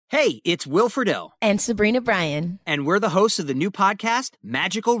Hey, it's Will Friedle. And Sabrina Bryan. And we're the hosts of the new podcast,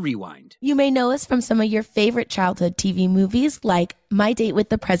 Magical Rewind. You may know us from some of your favorite childhood TV movies like My Date with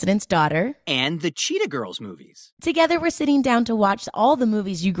the President's Daughter and the Cheetah Girls movies. Together, we're sitting down to watch all the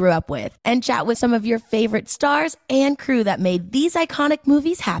movies you grew up with and chat with some of your favorite stars and crew that made these iconic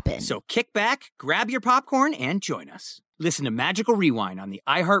movies happen. So kick back, grab your popcorn, and join us. Listen to Magical Rewind on the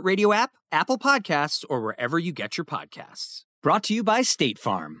iHeartRadio app, Apple Podcasts, or wherever you get your podcasts. Brought to you by State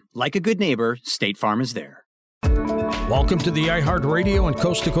Farm. Like a good neighbor, State Farm is there. Welcome to the iHeartRadio and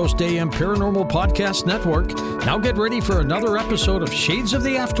Coast to Coast AM Paranormal Podcast Network. Now get ready for another episode of Shades of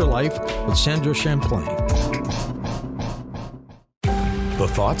the Afterlife with Sandra Champlain. The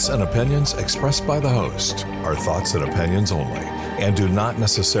thoughts and opinions expressed by the host are thoughts and opinions only and do not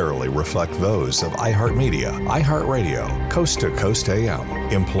necessarily reflect those of iHeartMedia, iHeartRadio, Coast to Coast AM,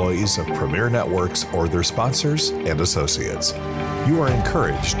 employees of Premier Networks, or their sponsors and associates. You are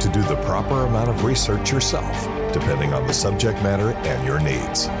encouraged to do the proper amount of research yourself, depending on the subject matter and your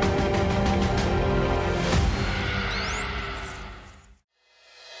needs.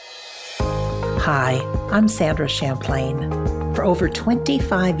 Hi, I'm Sandra Champlain. For over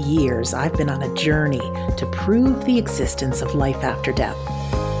 25 years, I've been on a journey to prove the existence of life after death.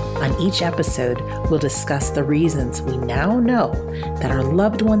 On each episode, we'll discuss the reasons we now know that our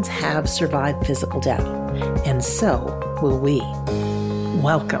loved ones have survived physical death, and so will we.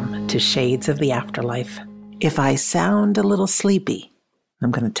 Welcome to Shades of the Afterlife. If I sound a little sleepy,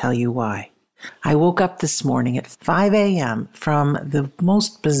 I'm going to tell you why. I woke up this morning at 5 a.m. from the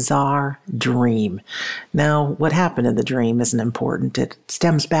most bizarre dream. Now, what happened in the dream isn't important. It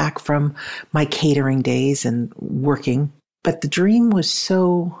stems back from my catering days and working. But the dream was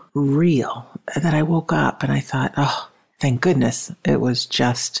so real that I woke up and I thought, oh, thank goodness it was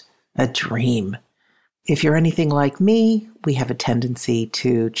just a dream. If you're anything like me, we have a tendency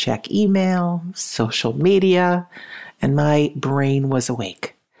to check email, social media, and my brain was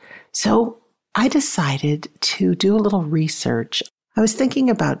awake. So I decided to do a little research. I was thinking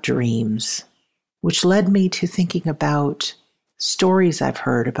about dreams, which led me to thinking about stories I've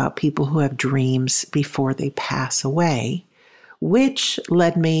heard about people who have dreams before they pass away, which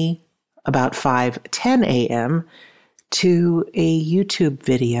led me about 5:10 a.m. to a YouTube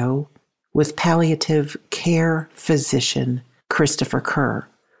video with palliative care physician Christopher Kerr,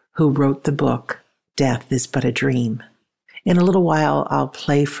 who wrote the book, Death is But a Dream. In a little while, I'll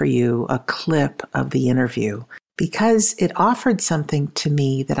play for you a clip of the interview because it offered something to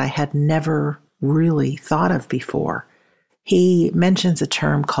me that I had never really thought of before. He mentions a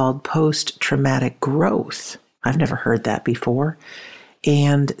term called post-traumatic growth. I've never heard that before.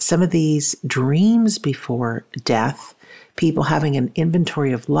 And some of these dreams before death, people having an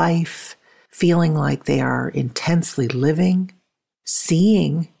inventory of life, feeling like they are intensely living,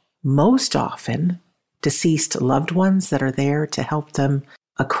 seeing most often deceased loved ones that are there to help them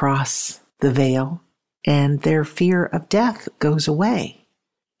across the veil, and their fear of death goes away.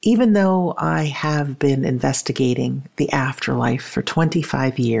 Even though I have been investigating the afterlife for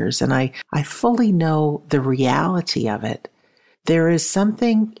 25 years and I fully know the reality of it, there is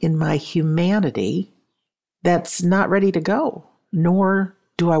something in my humanity that's not ready to go, nor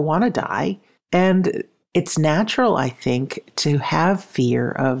do I want to die. And it's natural, I think, to have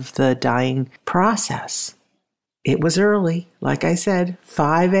fear of the dying process. It was early, like I said,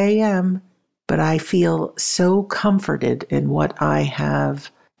 5 a.m., but I feel so comforted in what I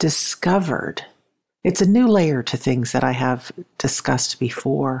have discovered. It's a new layer to things that I have discussed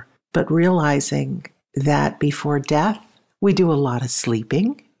before, but realizing that before death, we do a lot of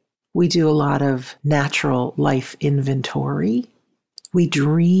sleeping. We do a lot of natural life inventory. We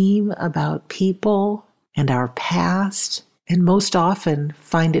dream about people and our past, and most often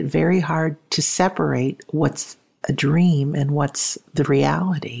find it very hard to separate what's a dream and what's the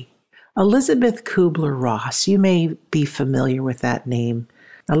reality. Elisabeth Kübler-Ross, you may be familiar with that name.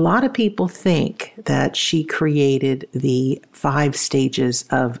 A lot of people think that she created the 5 stages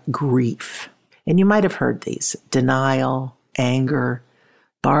of grief. And you might have heard these: denial, anger,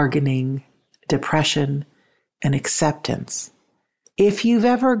 bargaining, depression, and acceptance. If you've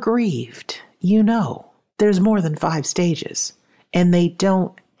ever grieved, you know there's more than 5 stages, and they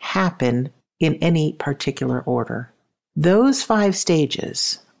don't happen in any particular order. Those 5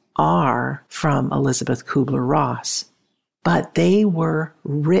 stages are from Elisabeth Kübler-Ross, but they were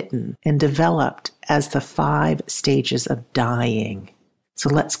written and developed as the 5 stages of dying. So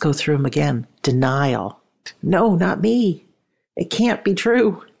let's go through them again. Denial. No, not me. It can't be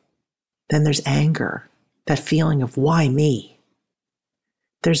true. Then there's anger, that feeling of why me?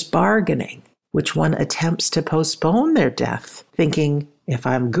 There's bargaining, which one attempts to postpone their death, thinking if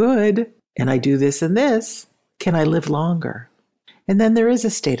I'm good and I do this and this, can I live longer? And then there is a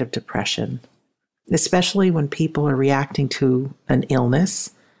state of depression, especially when people are reacting to an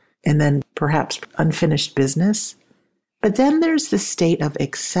illness and then perhaps unfinished business. But then there's the state of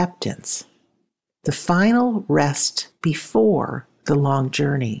acceptance, the final rest before the long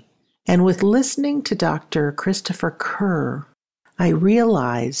journey. And with listening to Dr. Christopher Kerr, I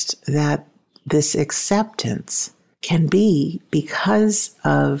realized that this acceptance can be because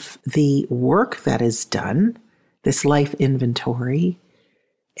of the work that is done, this life inventory,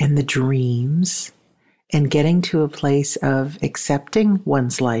 and the dreams, and getting to a place of accepting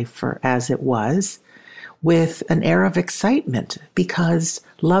one's life for as it was, with an air of excitement because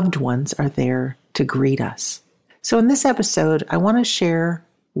loved ones are there to greet us. So in this episode, I want to share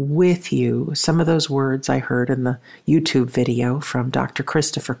with you some of those words I heard in the YouTube video from Dr.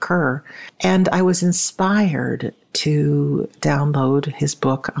 Christopher Kerr, and I was inspired to download his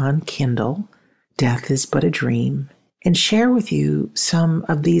book on Kindle, Death is But a Dream, and share with you some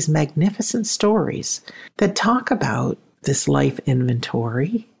of these magnificent stories that talk about this life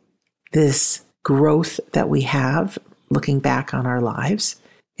inventory, this growth that we have looking back on our lives,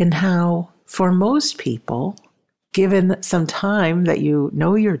 and how for most people, given some time that you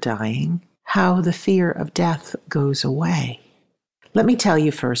know you're dying, how the fear of death goes away. Let me tell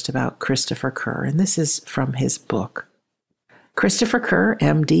you first about Christopher Kerr, and this is from his book. Christopher Kerr,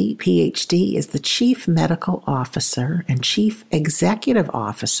 MD, PhD, is the Chief Medical Officer and Chief Executive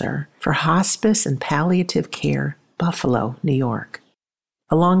Officer for Hospice and Palliative Care, Buffalo, New York.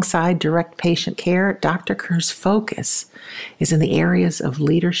 Alongside direct patient care, Dr. Kerr's focus is in the areas of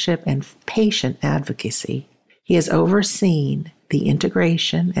leadership and patient advocacy. He has overseen the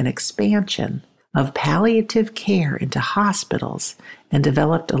integration and expansion of palliative care into hospitals and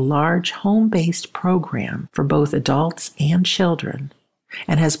developed a large home-based program for both adults and children,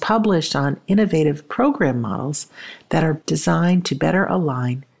 and has published on innovative program models that are designed to better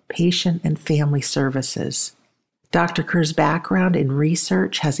align patient and family services. Dr. Kerr's background in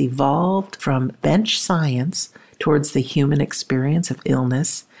research has evolved from bench science towards the human experience of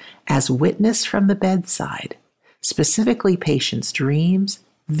illness as witnessed from the bedside, specifically patients' dreams,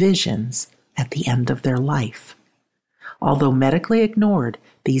 visions at the end of their life. Although medically ignored,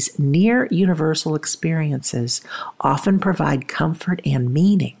 these near universal experiences often provide comfort and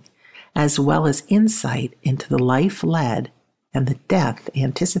meaning, as well as insight into the life led and the death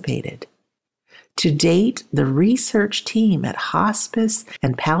anticipated. To date, the research team at Hospice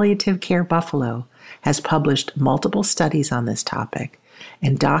and Palliative Care Buffalo has published multiple studies on this topic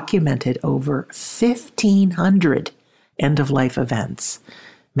and documented over 1,500 end-of-life events,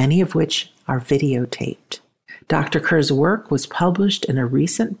 many of which are videotaped. Dr. Kerr's work was published in a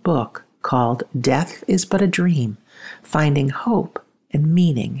recent book called Death is But a Dream, Finding Hope and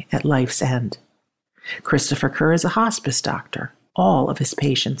Meaning at Life's End. Christopher Kerr is a hospice doctor. All of his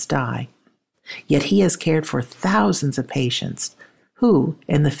patients die. Yet he has cared for thousands of patients who,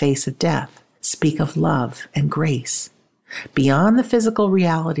 in the face of death, speak of love and grace. Beyond the physical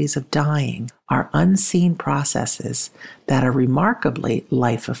realities of dying are unseen processes that are remarkably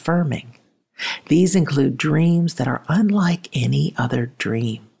life-affirming. These include dreams that are unlike any other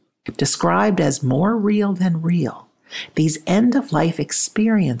dream. Described as more real than real, these end-of-life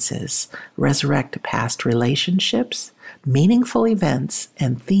experiences resurrect past relationships, meaningful events,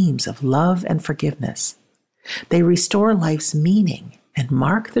 and themes of love and forgiveness. They restore life's meaning and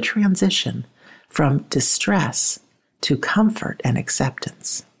mark the transition from distress to comfort and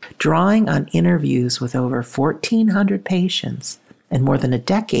acceptance. Drawing on interviews with over 1,400 patients and more than a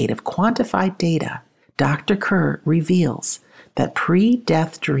decade of quantified data, Dr. Kerr reveals that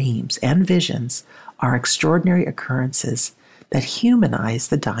pre-death dreams and visions are extraordinary occurrences that humanize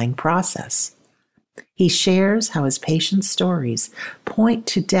the dying process. He shares how his patients' stories point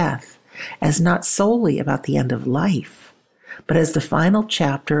to death as not solely about the end of life, but as the final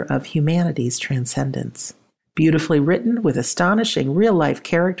chapter of humanity's transcendence. Beautifully written with astonishing real-life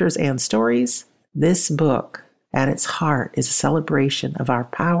characters and stories, this book, at its heart, is a celebration of our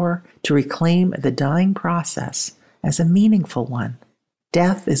power to reclaim the dying process as a meaningful one.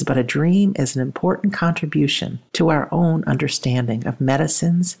 Death is But a Dream is an important contribution to our own understanding of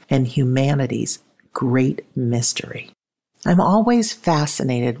medicine's and humanity's great mystery. I'm always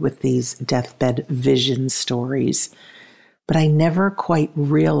fascinated with these deathbed vision stories, but I never quite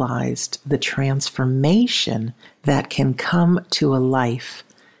realized the transformation that can come to a life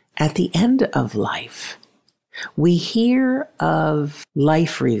at the end of life. We hear of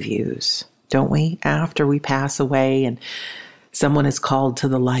life reviews, don't we, after we pass away and someone is called to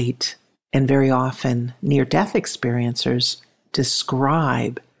the light, and very often near-death experiencers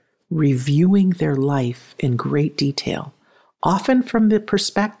describe reviewing their life in great detail, often from the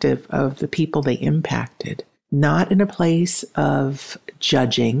perspective of the people they impacted, not in a place of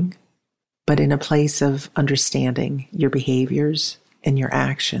judging, but in a place of understanding your behaviors and your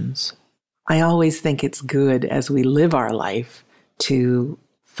actions. I always think it's good as we live our life to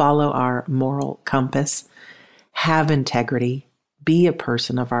follow our moral compass, have integrity, be a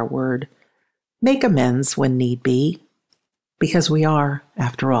person of our word, make amends when need be, because we are,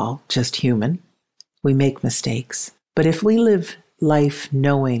 after all, just human. We make mistakes. But if we live life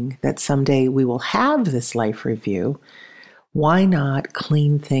knowing that someday we will have this life review, why not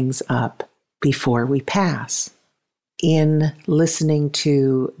clean things up before we pass? In listening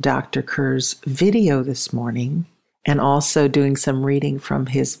to Dr. Kerr's video this morning, and also doing some reading from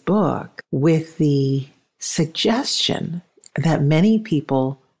his book, with the suggestion that many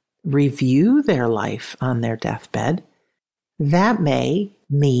people review their life on their deathbed, that may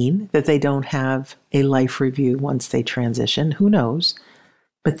mean that they don't have a life review once they transition. Who knows?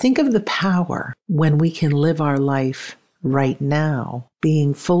 But think of the power when we can live our life right now,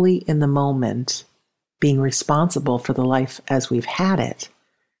 being fully in the moment, being responsible for the life as we've had it.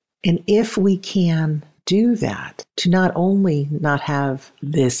 And if we can do that, to not only not have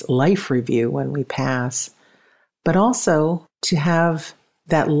this life review when we pass, but also to have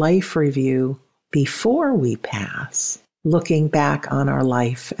that life review before we pass, looking back on our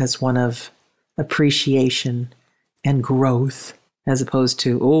life as one of appreciation and growth, as opposed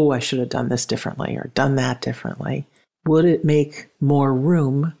to, oh, I should have done this differently or done that differently. Would it make more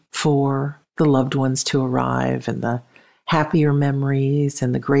room for the loved ones to arrive and the happier memories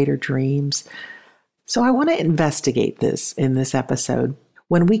and the greater dreams? So I want to investigate this in this episode.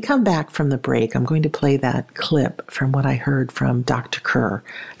 When we come back from the break, I'm going to play that clip from what I heard from Dr. Kerr.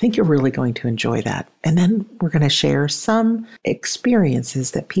 I think you're really going to enjoy that. And then we're going to share some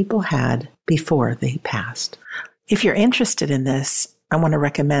experiences that people had before they passed. If you're interested in this, I want to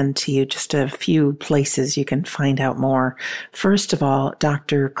recommend to you just a few places you can find out more. First of all,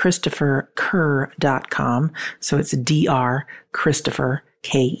 drchristopherkerr.com. So it's Dr. Christopher,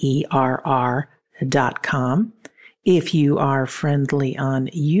 Kerr.com. If you are friendly on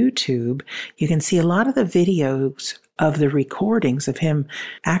YouTube, you can see a lot of the videos of the recordings of him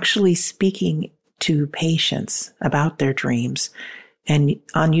actually speaking to patients about their dreams. And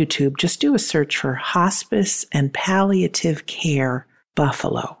on YouTube, just do a search for Hospice and Palliative Care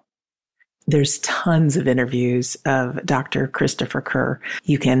Buffalo. There's tons of interviews of Dr. Christopher Kerr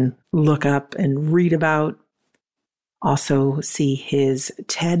you can look up and read about. Also see his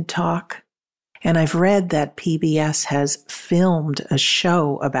TED Talk. And I've read that PBS has filmed a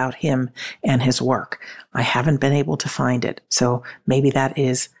show about him and his work. I haven't been able to find it, so maybe that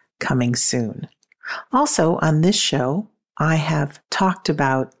is coming soon. Also, on this show, I have talked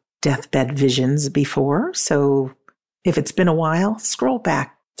about deathbed visions before, so if it's been a while, scroll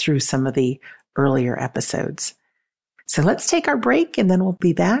back through some of the earlier episodes. So let's take our break, and then we'll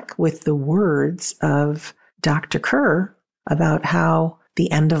be back with the words of Dr. Kerr about how the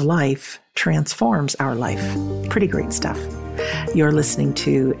end of life transforms our life. Pretty great stuff. You're listening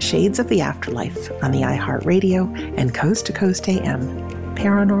to Shades of the Afterlife on the iHeartRadio and Coast to Coast AM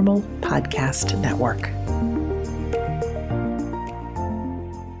Paranormal Podcast Network.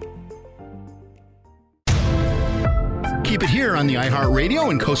 Keep it here on the iHeartRadio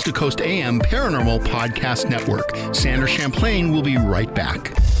and Coast to Coast AM Paranormal Podcast Network. Sandra Champlain will be right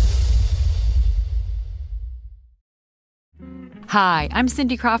back. Hi, I'm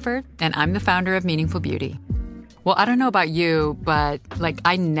Cindy Crawford, and I'm the founder of Meaningful Beauty. Well, I don't know about you, but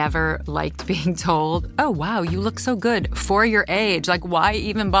I never liked being told, oh, wow, you look so good for your age. Why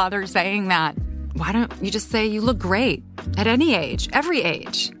even bother saying that? Why don't you just say you look great at any age, every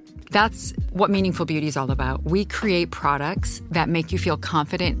age? That's what Meaningful Beauty is all about. We create products that make you feel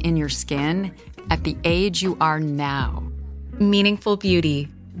confident in your skin at the age you are now. Meaningful Beauty.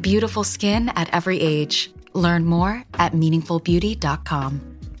 Beautiful skin at every age. Learn more at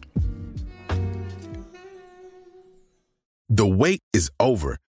meaningfulbeauty.com. The wait is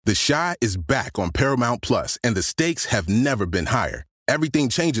over. The Chi is back on Paramount Plus, and the stakes have never been higher. Everything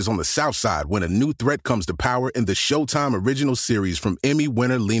changes on the South Side when a new threat comes to power in the Showtime original series from Emmy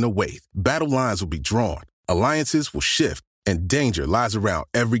winner Lena Waithe. Battle lines will be drawn, alliances will shift, and danger lies around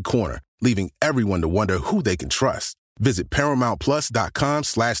every corner, leaving everyone to wonder who they can trust. Visit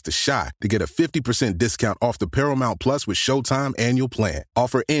ParamountPlus.com/The Chi to get a 50% discount off the Paramount Plus with Showtime annual plan.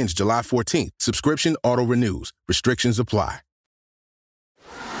 Offer ends July 14th. Subscription auto-renews. Restrictions apply.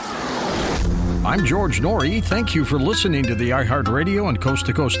 I'm George Norrie. Thank you for listening to the iHeartRadio and Coast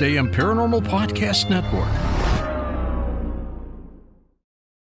to Coast AM Paranormal Podcast Network.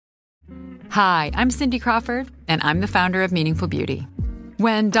 Hi, I'm Cindy Crawford, and I'm the founder of Meaningful Beauty.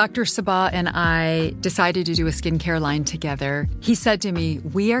 When Dr. Sabah and I decided to do a skincare line together, he said to me,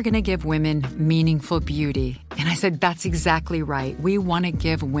 we are going to give women meaningful beauty. And I said, that's exactly right. We want to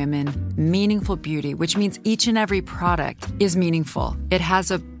give women meaningful beauty, which means each and every product is meaningful. It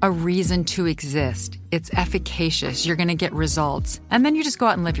has a reason to exist. It's efficacious. You're going to get results. And then you just go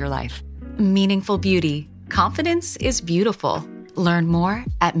out and live your life. Meaningful Beauty. Confidence is beautiful. Learn more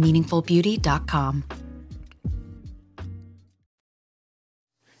at meaningfulbeauty.com.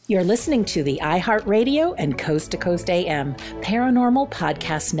 You're listening to the iHeartRadio and Coast to Coast AM Paranormal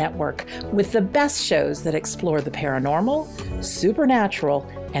Podcast Network with the best shows that explore the paranormal, supernatural,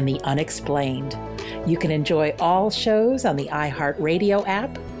 and the unexplained. You can enjoy all shows on the iHeartRadio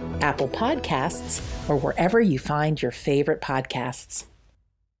app, Apple Podcasts, or wherever you find your favorite podcasts.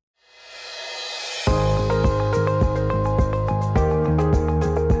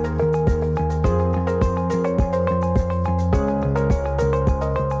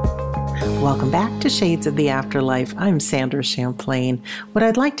 Welcome back to Shades of the Afterlife. I'm Sandra Champlain. What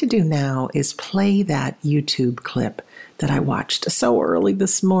I'd like to do now is play that YouTube clip that I watched so early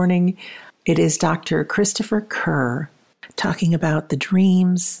this morning. It is Dr. Christopher Kerr talking about the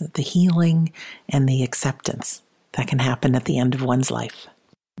dreams, the healing, and the acceptance that can happen at the end of one's life.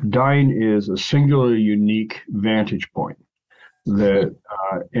 Dying is a singularly unique vantage point that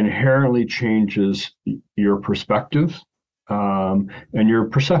inherently changes your perspective and your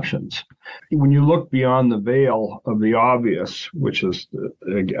perceptions. When you look beyond the veil of the obvious, which is,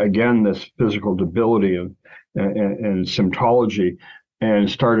 again, this physical debility and symptology, and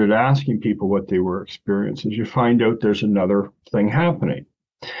started asking people what they were experiencing, you find out there's another thing happening.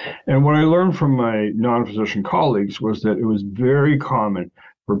 And what I learned from my non-physician colleagues was that it was very common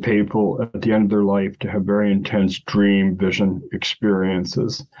for people at the end of their life to have very intense dream vision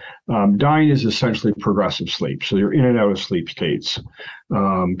experiences. Dying is essentially progressive sleep. So you're in and out of sleep states,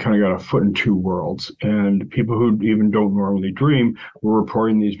 kind of got a foot in two worlds. And people who even don't normally dream were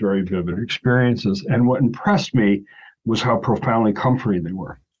reporting these very vivid experiences. And what impressed me was how profoundly comforting they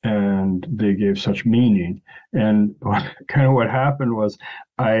were. And they gave such meaning. And kind of what happened was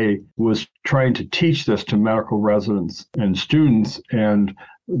I was trying to teach this to medical residents and students, and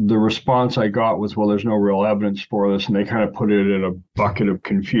the response I got was, well, there's no real evidence for this. And they kind of put it in a bucket of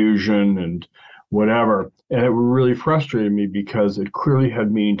confusion and whatever. And it really frustrated me because it clearly had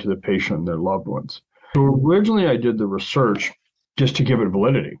meaning to the patient and their loved ones. So originally I did the research just to give it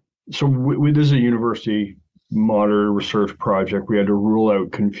validity. So this is a university monitor research project. We had to rule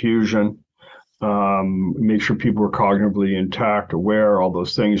out confusion, make sure people were cognitively intact, aware, all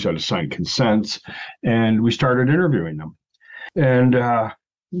those things, had to sign consents. And we started interviewing them. And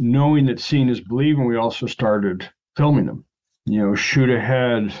knowing that seeing is believing, we also started filming them. Shoot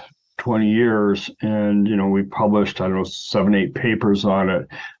ahead 20 years. And, we published, 7, 8 papers on it,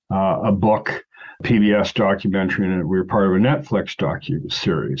 a book, PBS documentary, and we were part of a Netflix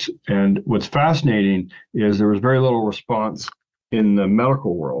docu-series. And what's fascinating is there was very little response in the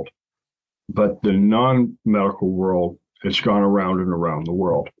medical world, but the non-medical world, it's gone around and around the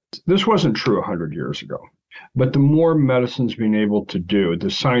world. This wasn't true 100 years ago, but the more medicine's been able to do,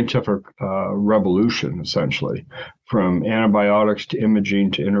 the scientific revolution, essentially, from antibiotics to imaging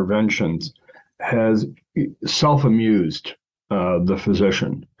to interventions, has self-amused the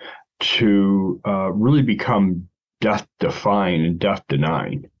physician to really become death-defying and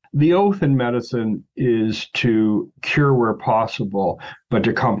death-denying. The oath in medicine is to cure where possible, but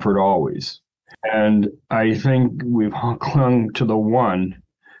to comfort always. And I think we've clung to the one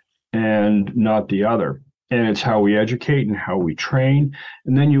and not the other. And it's how we educate and how we train.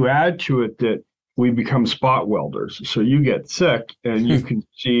 And then you add to it that we become spot welders. So you get sick and you can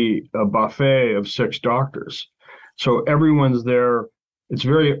see a buffet of 6 doctors. So everyone's there. It's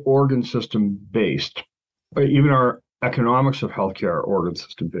very organ system based. Even our economics of healthcare are organ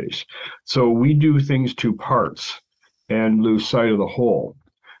system based. So we do things to parts and lose sight of the whole.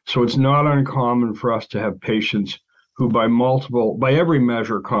 So it's not uncommon for us to have patients who by every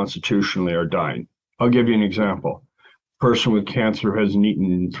measure constitutionally are dying. I'll give you an example. Person with cancer hasn't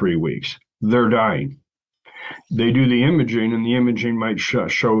eaten in 3 weeks. They're dying. They do the imaging, and the imaging might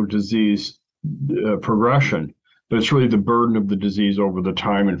show disease progression, but it's really the burden of the disease over the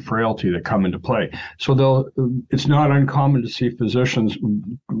time and frailty that come into play. So it's not uncommon to see physicians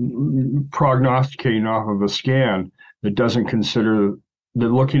prognosticating off of a scan that doesn't consider, they're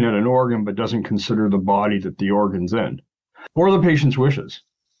looking at an organ but doesn't consider the body that the organ's in, or the patient's wishes.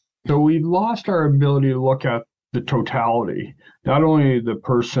 So we've lost our ability to look at the totality, not only the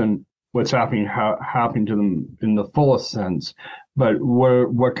person, what's happening to them in the fullest sense, But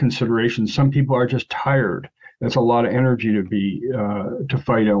what considerations? Some people are just tired. That's a lot of energy to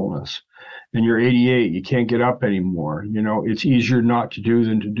fight illness. And you're 88, you can't get up anymore. It's easier not to do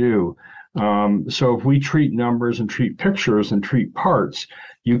than to do. So if we treat numbers and treat pictures and treat parts,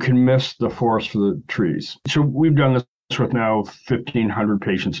 you can miss the forest for the trees. So we've done this with now 1,500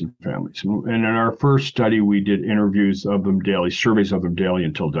 patients and families. And in our first study, we did interviews of them daily, surveys of them daily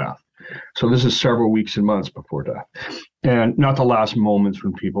until death. So this is several weeks and months before death. And not the last moments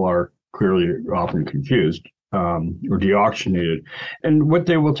when people are clearly often confused or deoxygenated. And what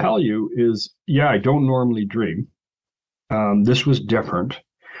they will tell you is, yeah, I don't normally dream. This was different.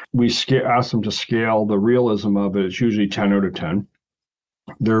 We ask them to scale the realism of it. It's usually 10 out of 10.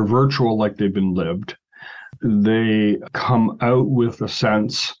 They're virtual like they've been lived. They come out with a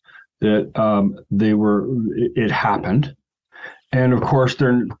sense that it happened. And of course,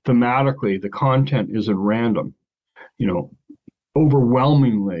 they're thematically, the content isn't random.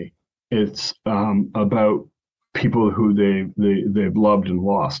 Overwhelmingly, it's about people who they've loved and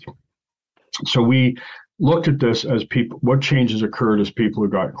lost. So we looked at this as people, what changes occurred as people who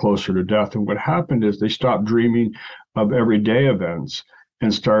got closer to death. And what happened is they stopped dreaming of everyday events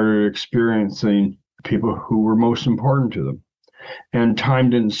and started experiencing people who were most important to them. And time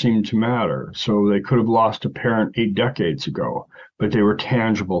didn't seem to matter. So they could have lost a parent 8 decades ago, but they were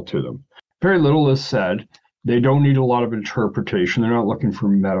tangible to them. Very little is said. They don't need a lot of interpretation. They're not looking for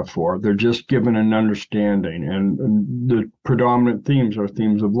metaphor. They're just given an understanding. And the predominant themes are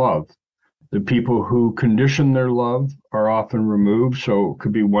themes of love. The people who condition their love are often removed. So it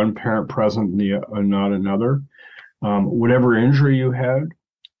could be one parent present and not another. Whatever injury you had,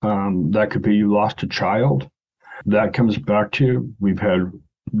 that could be you lost a child. That comes back to you. We've had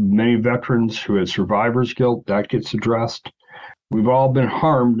many veterans who had survivor's guilt. That gets addressed. We've all been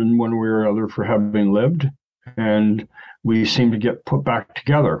harmed in one way or other for having lived. And we seem to get put back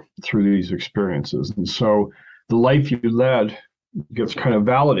together through these experiences. And so the life you led gets kind of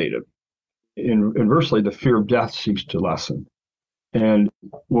validated. Inversely, the fear of death seems to lessen. And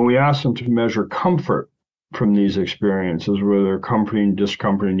when we ask them to measure comfort from these experiences, whether they're comforting,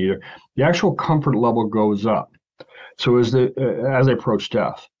 discomforting, either, the actual comfort level goes up. So as they approach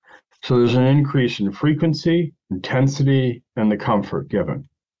death. So there's an increase in frequency, intensity, and the comfort given.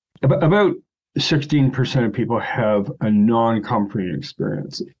 About 16% of people have a non-comforting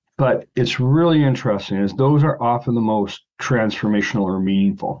experience. But it's really interesting, as those are often the most transformational or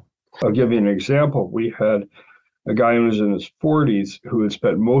meaningful. I'll give you an example. We had a guy who was in his 40s who had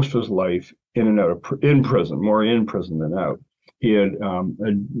spent most of his life in and out of prison, more in prison than out. He had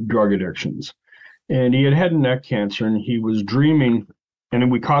drug addictions. And he had head and neck cancer, and he was dreaming,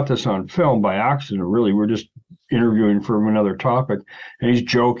 and we caught this on film by accident, really. We're just interviewing for another topic, and he's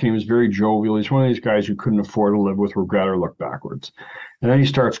joking. He was very jovial. He's one of these guys who couldn't afford to live with regret or look backwards. And then he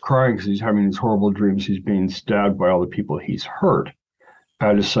starts crying because he's having these horrible dreams. He's being stabbed by all the people he's hurt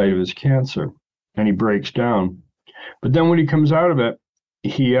out of sight of his cancer, and he breaks down. But then when he comes out of it,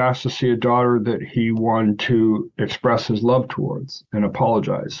 he asks to see a daughter that he wanted to express his love towards and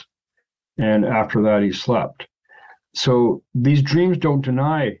apologize. And after that, he slept. So these dreams don't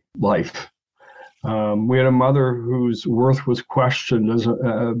deny life. We had a mother whose worth was questioned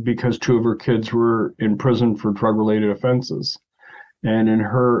because 2 of her kids were in prison for drug-related offenses. And in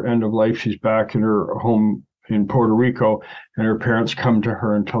her end of life, she's back in her home in Puerto Rico, and her parents come to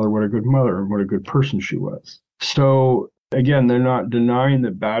her and tell her what a good mother and what a good person she was. So again, they're not denying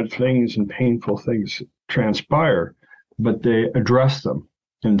that bad things and painful things transpire, but they address them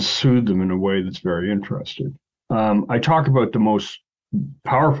and soothe them in a way that's very interesting. I talk about the most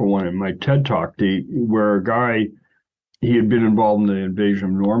powerful one in my TED Talk, where a guy, he had been involved in the invasion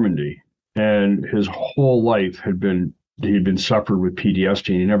of Normandy, and his whole life he'd been suffered with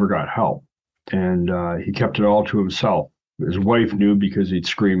PTSD, and he never got help. And he kept it all to himself. His wife knew because he'd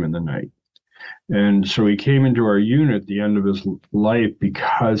scream in the night. And so he came into our unit at the end of his life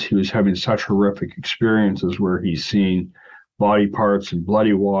because he was having such horrific experiences where he's seen body parts and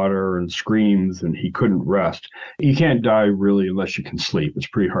bloody water and screams, and he couldn't rest. You can't die really unless you can sleep. It's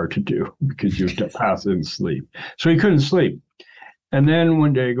pretty hard to do because you have to pass in sleep. So he couldn't sleep. And then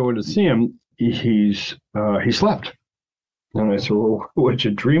one day I go in to see him, he slept. And I said, well, what'd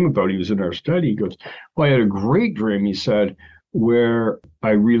you dream about? He was in our study. He goes, well, I had a great dream, he said, where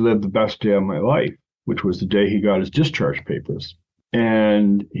I relived the best day of my life, which was the day he got his discharge papers.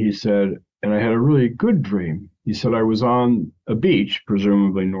 And he said, and I had a really good dream. He said, I was on a beach,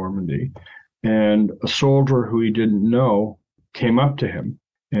 presumably Normandy, and a soldier who he didn't know came up to him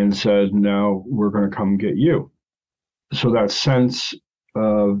and said, now we're going to come get you. So that sense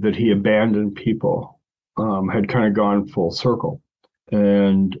that he abandoned people had kind of gone full circle,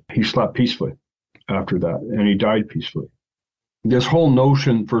 and he slept peacefully after that, and he died peacefully. This whole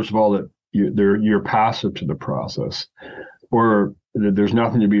notion, first of all, that you're passive to the process, or that there's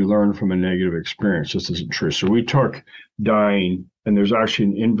nothing to be learned from a negative experience, just isn't true. So we took dying, and there's actually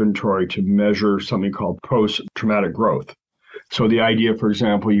an inventory to measure something called post-traumatic growth. So the idea, for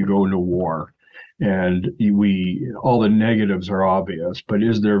example, you go into war, and all the negatives are obvious, but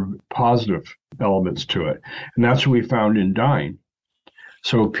is there positive elements to it? And that's what we found in dying.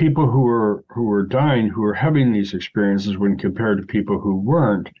 So people who were dying, who were having these experiences, when compared to people who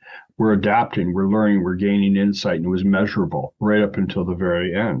weren't, were adapting, we're learning, we're gaining insight, and it was measurable right up until the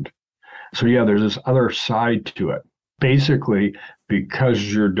very end. So yeah, there's this other side to it. Basically,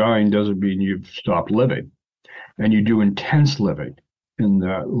 because you're dying doesn't mean you've stopped living, and you do intense living in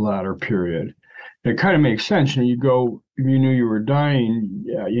that latter period. It kind of makes sense. You go, if you knew you were dying,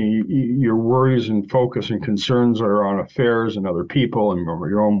 your worries and focus and concerns are on affairs and other people and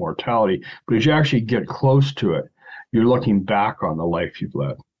your own mortality. But as you actually get close to it, you're looking back on the life you've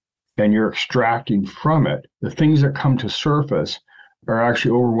led, and you're extracting from it. The things that come to surface are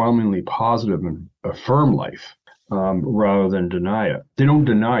actually overwhelmingly positive and affirm life rather than deny it. They don't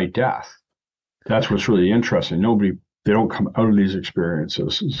deny death. That's what's really interesting. They don't come out of these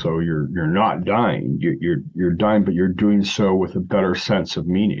experiences. So you're not dying. You're dying, but you're doing so with a better sense of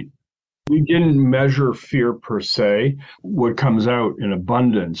meaning. We didn't measure fear per se. What comes out in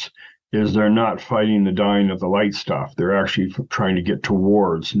abundance is they're not fighting the dying of the light stuff. They're actually trying to get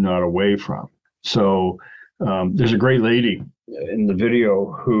towards, not away from. So there's a great lady in the video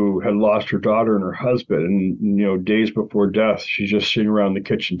who had lost her daughter and her husband, and days before death, she's just sitting around the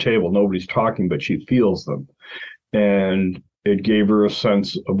kitchen table. Nobody's talking, but she feels them. And it gave her a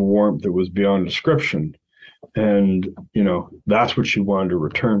sense of warmth that was beyond description. And, that's what she wanted to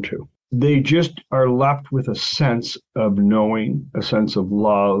return to. They just are left with a sense of knowing, a sense of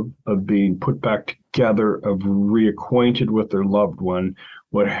love, of being put back together, of reacquainted with their loved one,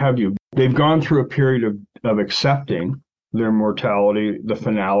 what have you. They've gone through a period of accepting their mortality, the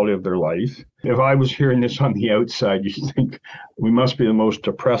finality of their life. If I was hearing this on the outside, you'd think we must be the most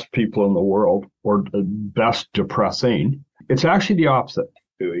depressed people in the world, or best depressing. It's actually the opposite.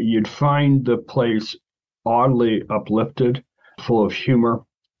 You'd find the place oddly uplifted, full of humor.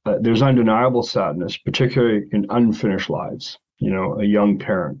 There's undeniable sadness, particularly in unfinished lives. A young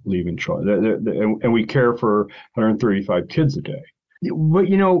parent leaving children. And we care for 135 kids a day. But,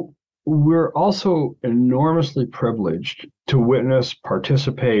 we're also enormously privileged to witness,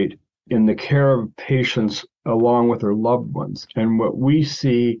 participate in the care of patients along with their loved ones. And what we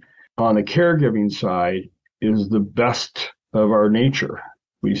see on the caregiving side is the best of our nature.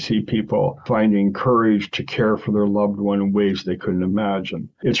 We see people finding courage to care for their loved one in ways they couldn't imagine.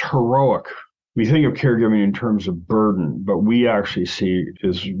 It's heroic. We think of caregiving in terms of burden, but we actually see it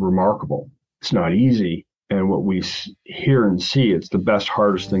as remarkable. It's not easy. And what we hear and see, it's the best,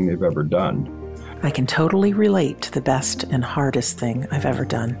 hardest thing they've ever done. I can totally relate to the best and hardest thing I've ever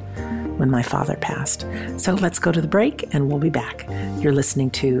done when my father passed. So let's go to the break and we'll be back. You're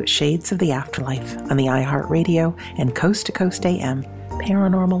listening to Shades of the Afterlife on the iHeartRadio and Coast to Coast AM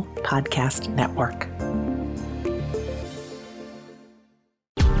Paranormal Podcast Network.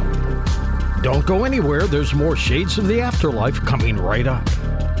 Don't go anywhere. There's more Shades of the Afterlife coming right up.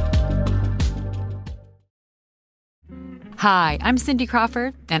 Hi, I'm Cindy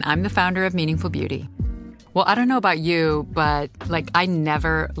Crawford, and I'm the founder of Meaningful Beauty. Well, I don't know about you, but I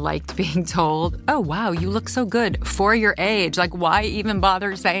never liked being told, oh, wow, you look so good for your age. Why even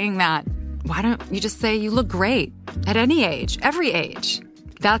bother saying that? Why don't you just say you look great at any age, every age?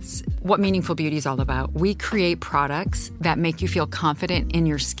 That's what Meaningful Beauty is all about. We create products that make you feel confident in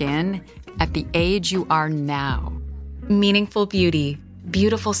your skin at the age you are now. Meaningful Beauty.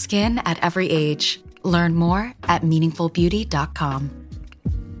 Beautiful skin at every age. Learn more at meaningfulbeauty.com.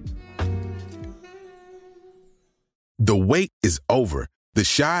 The wait is over. The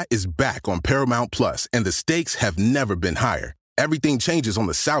Chi is back on Paramount Plus, and the stakes have never been higher. Everything changes on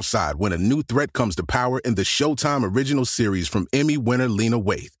the South Side when a new threat comes to power in the Showtime original series from Emmy winner Lena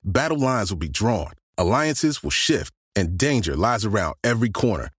Waithe. Battle lines will be drawn, alliances will shift, and danger lies around every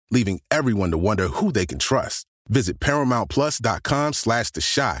corner, leaving everyone to wonder who they can trust. Visit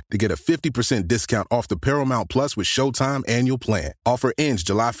ParamountPlus.com/The Chi to get a 50% discount off the Paramount Plus with Showtime annual plan. Offer ends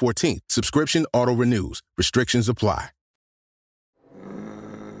July 14th. Subscription auto-renews. Restrictions apply.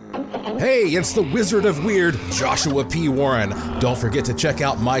 Hey, it's the Wizard of Weird, Joshua P. Warren. Don't forget to check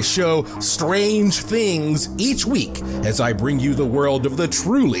out my show, Strange Things, each week as I bring you the world of the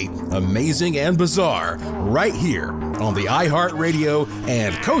truly amazing and bizarre right here on the iHeartRadio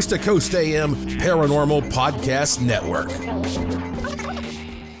and Coast to Coast AM Paranormal Podcast Network.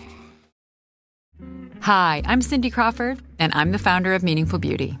 Hi, I'm Cindy Crawford, and I'm the founder of Meaningful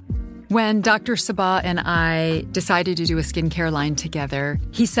Beauty. When Dr. Sabah and I decided to do a skincare line together,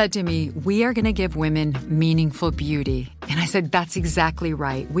 he said to me, we are going to give women meaningful beauty. And I said, that's exactly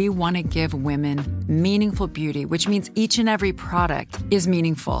right. We want to give women meaningful beauty, which means each and every product is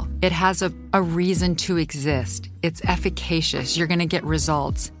meaningful. It has a reason to exist. It's efficacious. You're going to get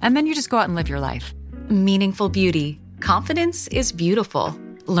results. And then you just go out and live your life. Meaningful Beauty. Confidence is beautiful.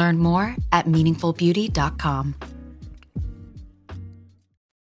 Learn more at meaningfulbeauty.com.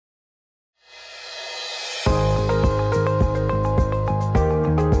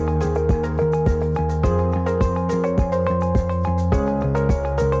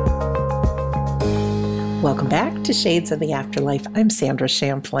 Welcome back to Shades of the Afterlife. I'm Sandra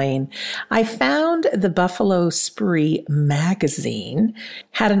Champlain. I found the Buffalo Spree magazine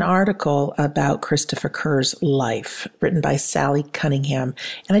had an article about Christopher Kerr's life written by Sally Cunningham.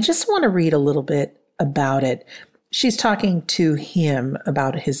 And I just want to read a little bit about it. She's talking to him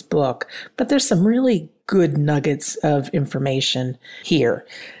about his book, but there's some really good nuggets of information here.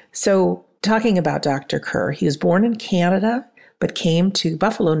 So talking about Dr. Kerr, he was born in Canada, but came to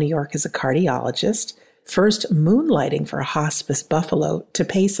Buffalo, New York as a cardiologist, first moonlighting for a hospice Buffalo to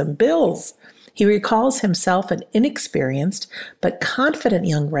pay some bills. He recalls himself an inexperienced but confident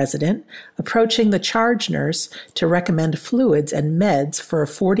young resident approaching the charge nurse to recommend fluids and meds for a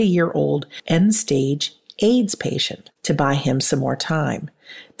 40-year-old end-stage AIDS patient to buy him some more time.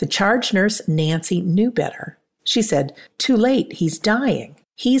 The charge nurse, Nancy, knew better. She said, "Too late, he's dying.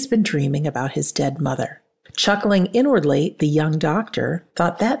 He's been dreaming about his dead mother." Chuckling inwardly, the young doctor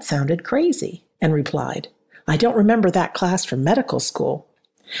thought that sounded crazy and replied, "I don't remember that class from medical school."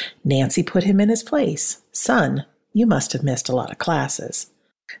 Nancy put him in his place. "Son, you must have missed a lot of classes."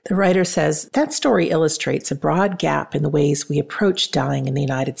 The writer says, that story illustrates a broad gap in the ways we approach dying in the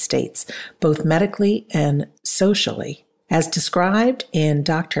United States, both medically and socially. As described in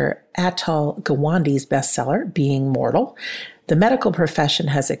Dr. Atul Gawande's bestseller, Being Mortal, the medical profession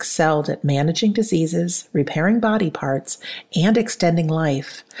has excelled at managing diseases, repairing body parts, and extending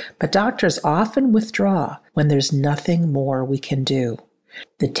life, but doctors often withdraw when there's nothing more we can do.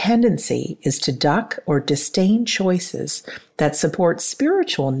 The tendency is to duck or disdain choices that support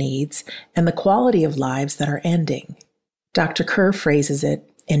spiritual needs and the quality of lives that are ending. Dr. Kerr phrases it,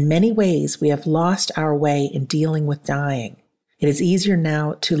 "In many ways, we have lost our way in dealing with dying. It is easier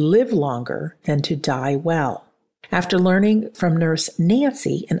now to live longer than to die well." After learning from Nurse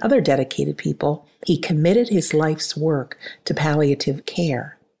Nancy and other dedicated people, he committed his life's work to palliative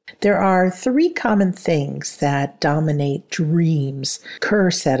care. There are 3 common things that dominate dreams, Kerr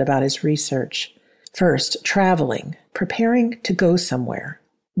said about his research. First, traveling, preparing to go somewhere.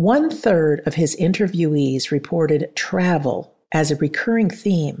 1/3 of his interviewees reported travel as a recurring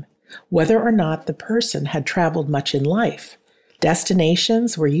theme, whether or not the person had traveled much in life.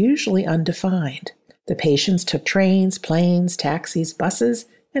 Destinations were usually undefined. The patients took trains, planes, taxis, buses,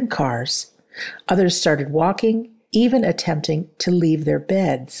 and cars. Others started walking, even attempting to leave their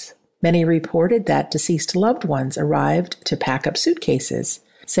beds. Many reported that deceased loved ones arrived to pack up suitcases,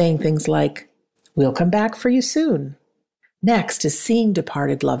 saying things like, "We'll come back for you soon." Next is seeing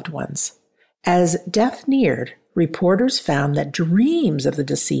departed loved ones. As death neared, reporters found that dreams of the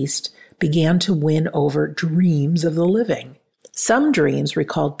deceased began to win over dreams of the living. Some dreams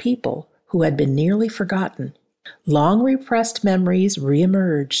recalled people who had been nearly forgotten. Long repressed memories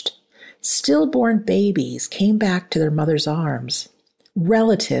reemerged. Stillborn babies came back to their mother's arms.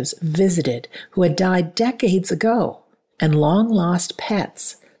 Relatives visited who had died decades ago, and long-lost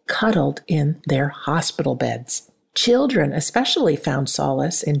pets cuddled in their hospital beds. Children especially found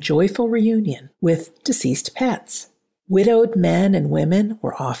solace in joyful reunion with deceased pets. Widowed men and women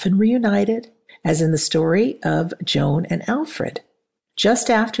were often reunited, as in the story of Joan and Alfred. Just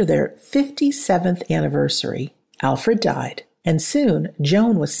after their 57th anniversary, Alfred died, and soon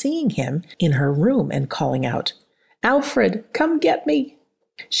Joan was seeing him in her room and calling out, "Alfred, come get me."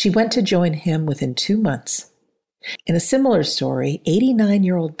 She went to join him within 2 months. In a similar story,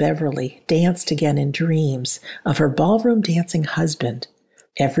 89-year-old Beverly danced again in dreams of her ballroom dancing husband,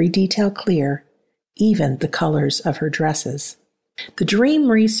 every detail clear, even the colors of her dresses. The dream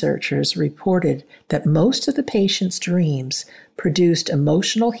researchers reported that most of the patient's dreams produced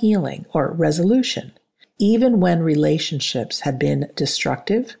emotional healing or resolution, even when relationships had been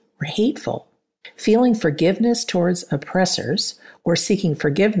destructive or hateful. Feeling forgiveness towards oppressors or seeking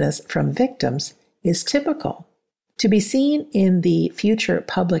forgiveness from victims is typical. To be seen in the future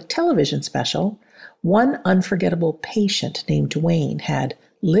public television special, One unforgettable patient named Dwayne had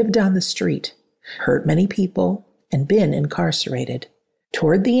lived on the street, hurt many people, and been incarcerated.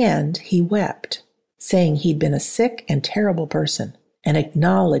 Toward the end, he wept, saying he'd been a sick and terrible person, and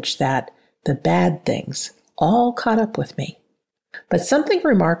acknowledged that the bad things all caught up with me. But something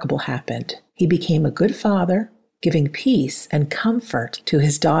remarkable happened. He became a good father, giving peace and comfort to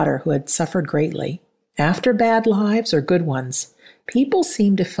his daughter who had suffered greatly. After bad lives or good ones, people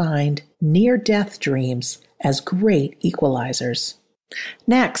seem to find near-death dreams as great equalizers.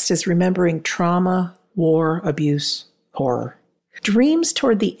 Next is remembering trauma, war, abuse, horror. Dreams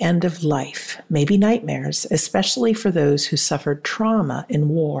toward the end of life may be nightmares, especially for those who suffered trauma in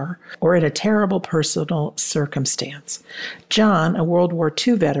war or in a terrible personal circumstance. John, a World War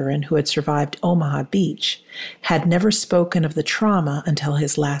II veteran who had survived Omaha Beach, had never spoken of the trauma until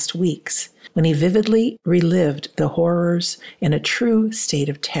his last weeks, when he vividly relived the horrors in a true state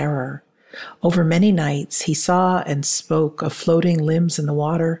of terror. Over many nights, he saw and spoke of floating limbs in the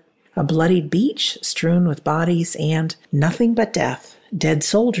water, a bloodied beach strewn with bodies, and nothing but death, dead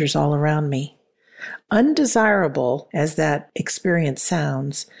soldiers all around me. Undesirable as that experience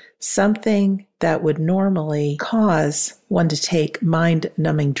sounds, something that would normally cause one to take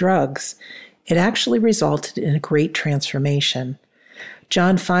mind-numbing drugs, it actually resulted in a great transformation.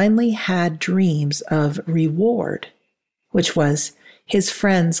 John finally had dreams of reward, which was his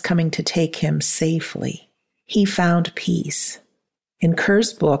friends coming to take him safely. He found peace. In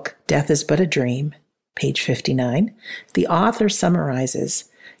Kerr's book, Death is But a Dream, page 59, the author summarizes,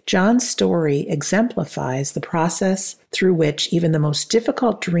 John's story exemplifies the process through which even the most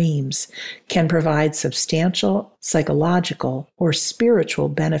difficult dreams can provide substantial psychological or spiritual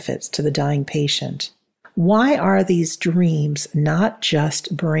benefits to the dying patient. Why are these dreams not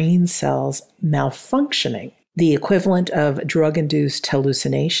just brain cells malfunctioning, the equivalent of drug-induced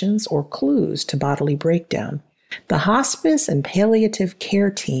hallucinations or clues to bodily breakdown? The hospice and palliative care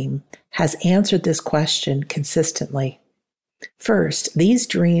team has answered this question consistently. First, these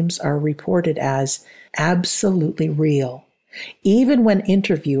dreams are reported as absolutely real. Even when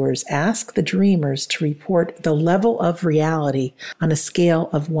interviewers ask the dreamers to report the level of reality on a scale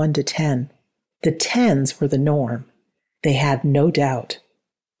of 1 to 10, the 10s were the norm. They had no doubt.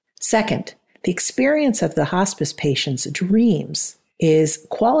 Second, the experience of the hospice patient's dreams is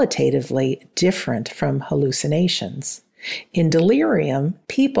qualitatively different from hallucinations. In delirium,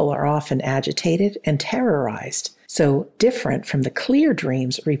 people are often agitated and terrorized, so different from the clear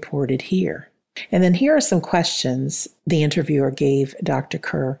dreams reported here. And then here are some questions the interviewer gave Dr.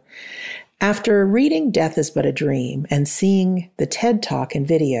 Kerr. After reading Death is But a Dream and seeing the TED Talk and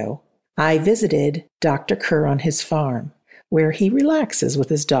video, I visited Dr. Kerr on his farm, where he relaxes with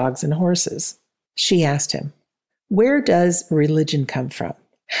his dogs and horses. She asked him, "Where does religion come from?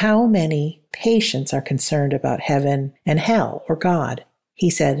 How many patients are concerned about heaven and hell or God?" He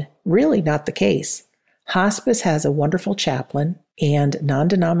said, "Really not the case. Hospice has a wonderful chaplain and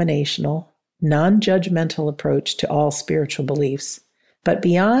non-denominational, non-judgmental approach to all spiritual beliefs. But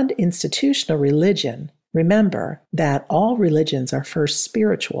beyond institutional religion, remember that all religions are first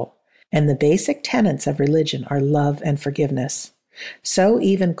spiritual, and the basic tenets of religion are love and forgiveness. So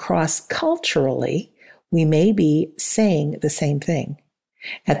even cross-culturally, we may be saying the same thing.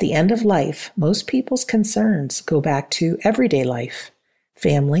 At the end of life, most people's concerns go back to everyday life: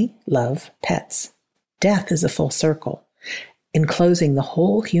 family, love, pets. Death is a full circle, enclosing the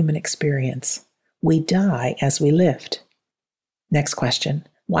whole human experience. We die as we lived." Next question.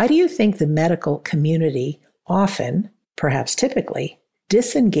 Why do you think the medical community often, perhaps typically,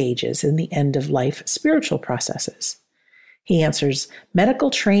 disengages in the end-of-life spiritual processes? He answers,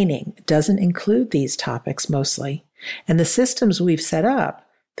 medical training doesn't include these topics mostly, and the systems we've set up,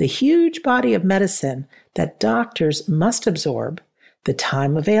 the huge body of medicine that doctors must absorb, the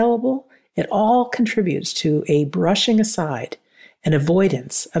time available, it all contributes to a brushing aside, an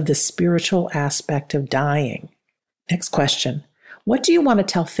avoidance of the spiritual aspect of dying. Next question. What do you want to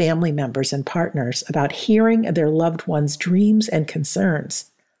tell family members and partners about hearing their loved ones' dreams and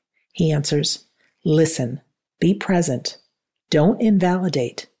concerns? He answers, listen, be present. Don't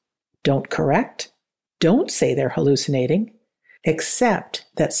invalidate. Don't correct. Don't say they're hallucinating. Accept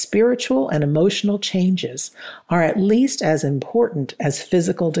that spiritual and emotional changes are at least as important as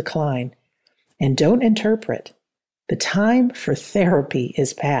physical decline. And don't interpret. The time for therapy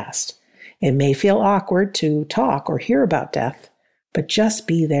is past. It may feel awkward to talk or hear about death, but just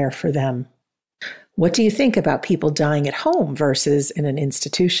be there for them. What do you think about people dying at home versus in an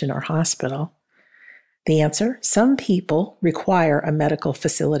institution or hospital? The answer, some people require a medical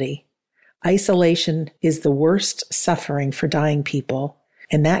facility. Isolation is the worst suffering for dying people,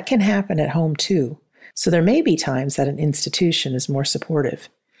 And that can happen at home too. So there may be times that an institution is more supportive.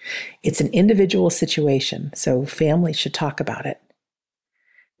 It's an individual situation, so families should talk about it.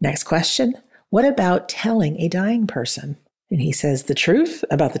 Next question, what about telling a dying person? And he says, the truth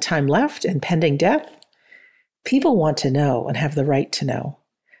about the time left and pending death? People want to know and have the right to know.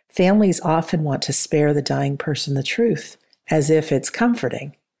 Families often want to spare the dying person the truth, as if it's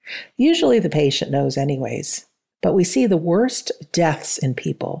comforting. Usually the patient knows anyways, but we see the worst deaths in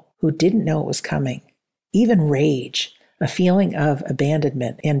people who didn't know it was coming. Even rage, a feeling of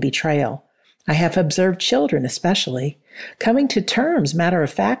abandonment and betrayal. I have observed children especially coming to terms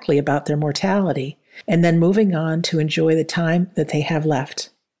matter-of-factly about their mortality and then moving on to enjoy the time that they have left.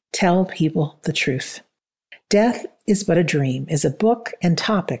 Tell people the truth. Death is But a Dream is a book and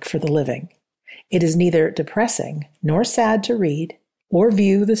topic for the living. It is neither depressing nor sad to read or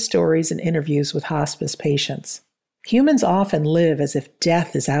view the stories and interviews with hospice patients. Humans often live as if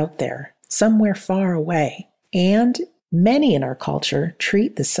death is out there, somewhere far away, and many in our culture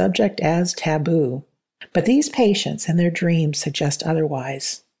treat the subject as taboo. But these patients and their dreams suggest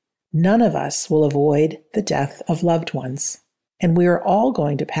otherwise. None of us will avoid the death of loved ones, and we are all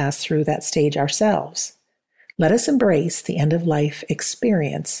going to pass through that stage ourselves. Let us embrace the end-of-life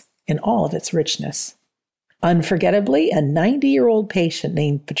experience in all of its richness. Unforgettably, a 90-year-old patient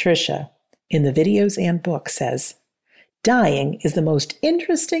named Patricia in the videos and book says, dying is the most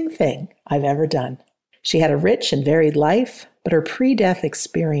interesting thing I've ever done. She had a rich and varied life, but her pre-death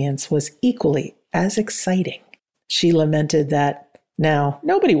experience was equally as exciting. She lamented that now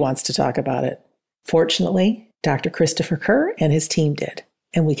nobody wants to talk about it. Fortunately, Dr. Christopher Kerr and his team did,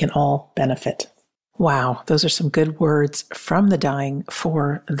 and we can all benefit. Wow, those are some good words from the dying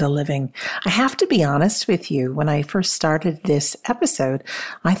for the living. I have to be honest with you. When I first started this episode,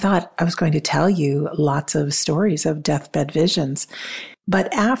 I thought I was going to tell you lots of stories of deathbed visions.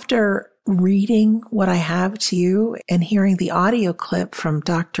 But after reading what I have to you and hearing the audio clip from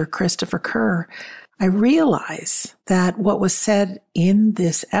Dr. Christopher Kerr, I realize that what was said in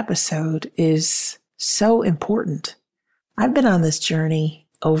this episode is so important. I've been on this journey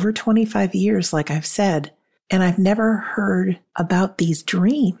over 25 years, like I've said, and I've never heard about these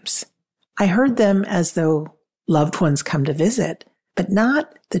dreams. I heard them as though loved ones come to visit, but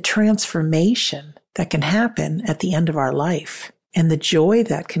not the transformation that can happen at the end of our life and the joy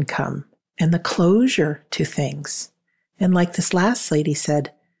that can come and the closure to things. And like this last lady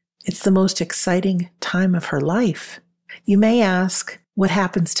said, it's the most exciting time of her life. You may ask, what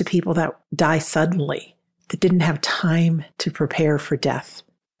happens to people that die suddenly, that didn't have time to prepare for death?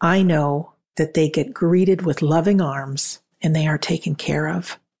 I know that they get greeted with loving arms and they are taken care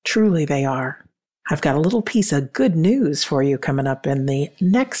of. Truly they are. I've got a little piece of good news for you coming up in the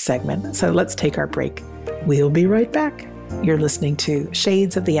next segment, so let's take our break. We'll be right back. You're listening to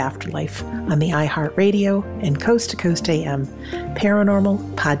Shades of the Afterlife on the iHeartRadio and Coast to Coast AM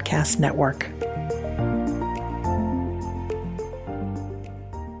Paranormal Podcast Network.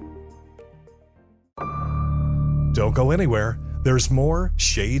 Don't go anywhere. There's more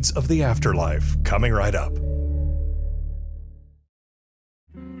Shades of the Afterlife coming right up.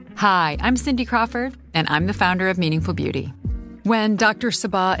 Hi, I'm Cindy Crawford, and I'm the founder of Meaningful Beauty. When Dr.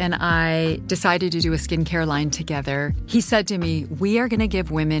 Sabah and I decided to do a skincare line together, he said to me, we are going to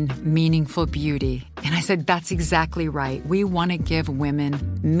give women meaningful beauty. And I said, that's exactly right. We want to give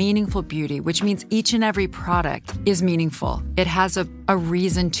women meaningful beauty, which means each and every product is meaningful. It has a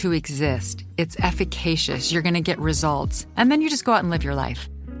reason to exist. It's efficacious. You're going to get results. And then you just go out and live your life.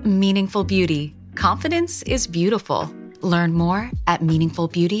 Meaningful Beauty. Confidence is beautiful. Learn more at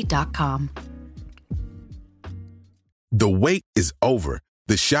meaningfulbeauty.com. The wait is over.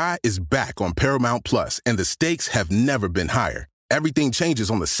 The Chi is back on Paramount Plus, and the stakes have never been higher. Everything changes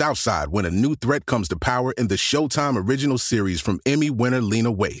on the South Side when a new threat comes to power in the Showtime original series from Emmy winner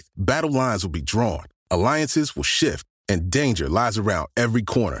Lena Waithe. Battle lines will be drawn, alliances will shift, and danger lies around every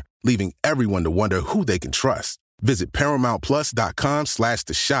corner, leaving everyone to wonder who they can trust. Visit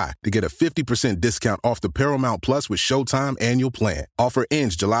ParamountPlus.com/The Chi to get a 50% discount off the Paramount Plus with Showtime annual plan. Offer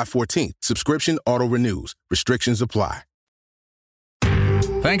ends July 14th. Subscription auto-renews. Restrictions apply.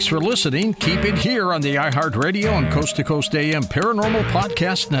 Thanks for listening. Keep it here on the iHeartRadio and Coast to Coast AM Paranormal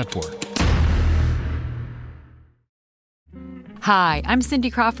Podcast Network. Hi, I'm Cindy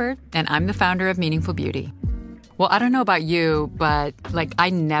Crawford, and I'm the founder of Meaningful Beauty. Well, I don't know about you, but I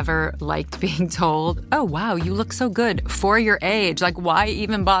never liked being told, oh, wow, you look so good for your age. Why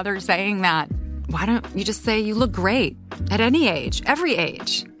even bother saying that? Why don't you just say you look great at any age, every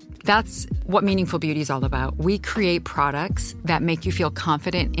age? That's what Meaningful Beauty is all about. We create products that make you feel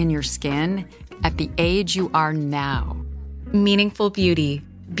confident in your skin at the age you are now. Meaningful Beauty.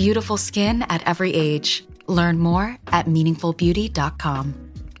 Beautiful skin at every age. Learn more at meaningfulbeauty.com.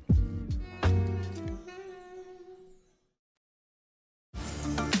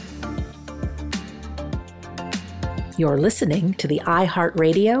 You're listening to the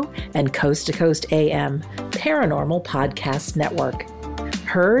iHeartRadio and Coast to Coast AM Paranormal Podcast Network.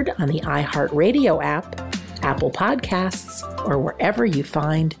 Heard on the iHeartRadio app, Apple Podcasts, or wherever you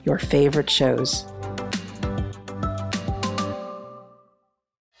find your favorite shows.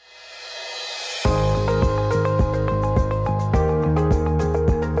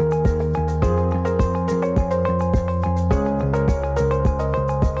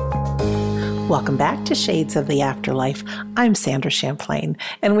 Welcome back to Shades of the Afterlife. I'm Sandra Champlain,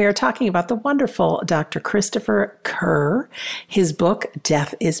 and we are talking about the wonderful Dr. Christopher Kerr, his book,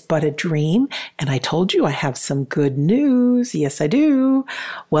 Death is But a Dream. And I told you I have some good news. Yes, I do.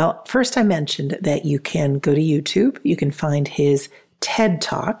 Well, first I mentioned that you can go to YouTube. You can find his TED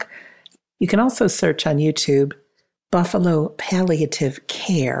Talk. You can also search on YouTube, Buffalo Palliative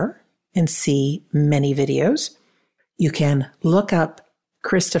Care, and see many videos. You can look up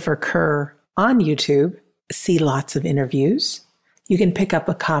Christopher Kerr on YouTube, see lots of interviews. You can pick up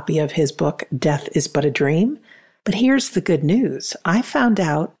a copy of his book, Death is But a Dream. But here's the good news. I found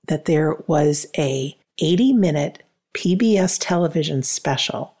out that there was a 80-minute PBS television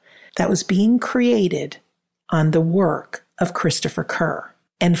special that was being created on the work of Christopher Kerr.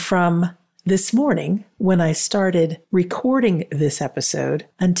 And from this morning, when I started recording this episode,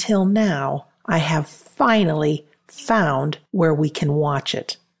 until now, I have finally found where we can watch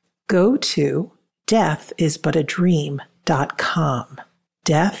it. Go to deathisbutadream.com.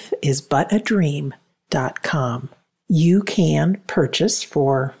 Deathisbutadream.com. You can purchase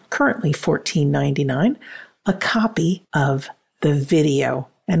for currently $14.99 a copy of the video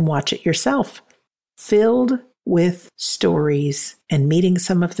and watch it yourself, filled with stories and meeting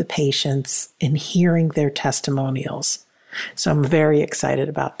some of the patients and hearing their testimonials. So I'm very excited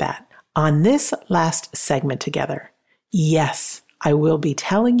about that. On this last segment together, yes, I will be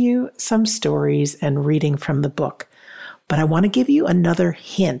telling you some stories and reading from the book, but I want to give you another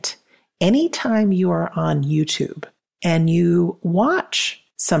hint. Anytime you are on YouTube and you watch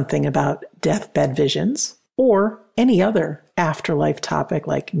something about deathbed visions or any other afterlife topic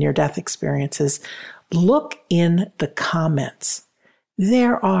like near-death experiences, look in the comments.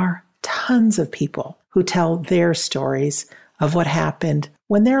 There are tons of people who tell their stories of what happened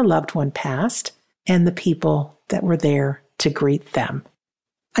when their loved one passed and the people that were there to greet them.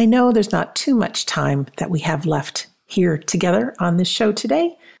 I know there's not too much time that we have left here together on this show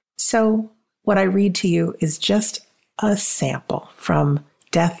today, so what I read to you is just a sample from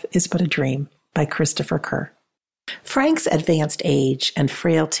Death is But a Dream by Christopher Kerr. Frank's advanced age and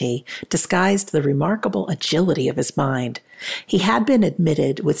frailty disguised the remarkable agility of his mind. He had been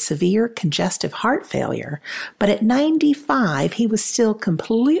admitted with severe congestive heart failure, but at 95, he was still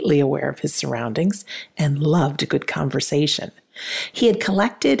completely aware of his surroundings and loved a good conversation. He had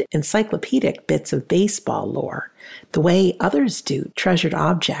collected encyclopedic bits of baseball lore, the way others do treasured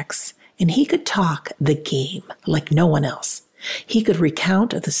objects, and he could talk the game like no one else. He could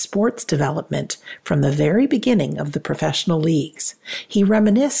recount the sports development from the very beginning of the professional leagues. He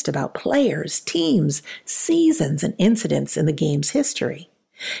reminisced about players, teams, seasons, and incidents in the game's history.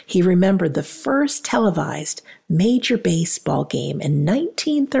 He remembered the first televised Major Baseball game in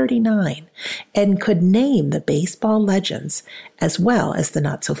 1939 and could name the baseball legends as well as the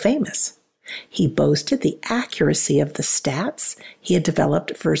not-so-famous. He boasted the accuracy of the stats he had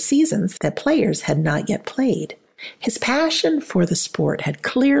developed for seasons that players had not yet played. His passion for the sport had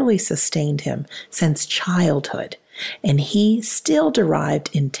clearly sustained him since childhood, and he still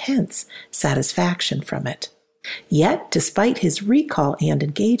derived intense satisfaction from it. Yet, despite his recall and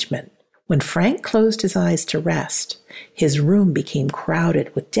engagement, when Frank closed his eyes to rest, his room became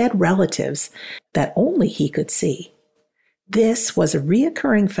crowded with dead relatives that only he could see. This was a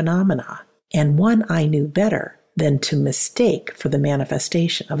reoccurring phenomena, and one I knew better than to mistake for the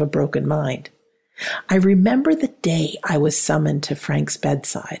manifestation of a broken mind. I remember the day I was summoned to Frank's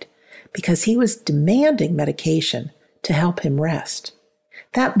bedside because he was demanding medication to help him rest.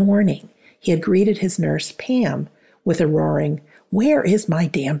 That morning, he had greeted his nurse, Pam, with a roaring, "Where is my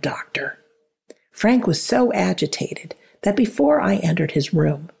damn doctor?" Frank was so agitated that before I entered his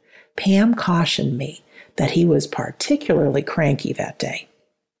room, Pam cautioned me that he was particularly cranky that day.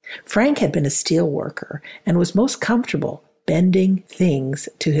 Frank had been a steel worker and was most comfortable bending things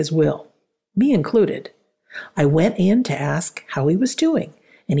to his will, me included. I went in to ask how he was doing,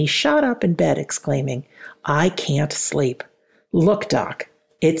 and he shot up in bed exclaiming, "I can't sleep. Look, Doc,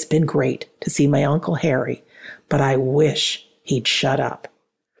 it's been great to see my Uncle Harry, but I wish he'd shut up.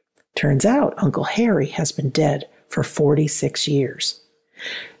 Turns out Uncle Harry has been dead for 46 years.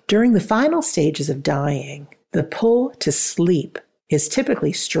 During the final stages of dying, the pull to sleep is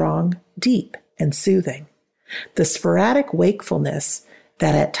typically strong, deep, and soothing. The sporadic wakefulness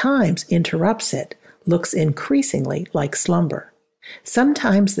that at times interrupts it looks increasingly like slumber.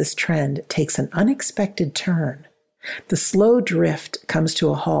 Sometimes this trend takes an unexpected turn. The slow drift comes to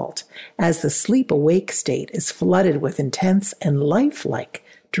a halt as the sleep-awake state is flooded with intense and lifelike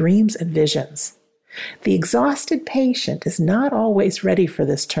dreams and visions. The exhausted patient is not always ready for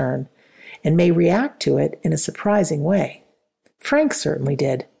this turn and may react to it in a surprising way. Frank certainly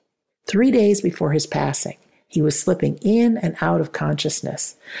did. 3 days before his passing, he was slipping in and out of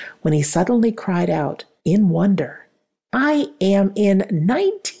consciousness when he suddenly cried out in wonder, "I am in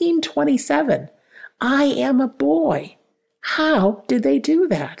 1927. I am a boy. How did they do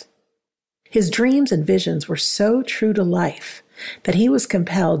that?" His dreams and visions were so true to life that he was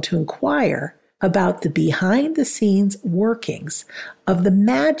compelled to inquire about the behind-the-scenes workings of the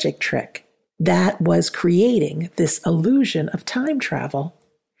magic trick that was creating this illusion of time travel.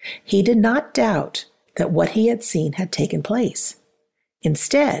 He did not doubt that what he had seen had taken place.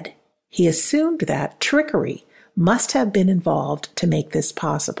 Instead, he assumed that trickery must have been involved to make this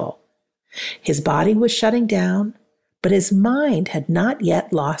possible. His body was shutting down, but his mind had not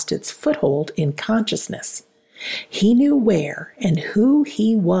yet lost its foothold in consciousness. He knew where and who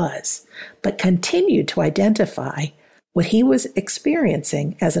he was, but continued to identify what he was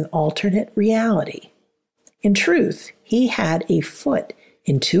experiencing as an alternate reality. In truth, he had a foot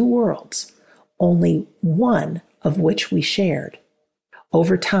in two worlds, only one of which we shared.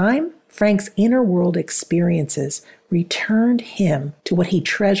 Over time, Frank's inner world experiences returned him to what he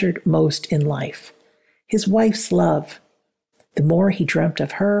treasured most in life, his wife's love. The more he dreamt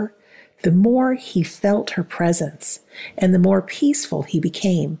of her, the more he felt her presence, and the more peaceful he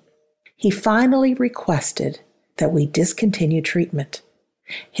became. He finally requested that we discontinue treatment.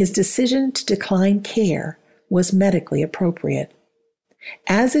 His decision to decline care was medically appropriate.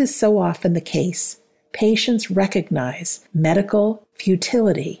 As is so often the case, patients recognize medical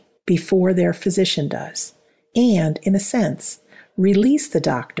futility before their physician does, and, in a sense, release the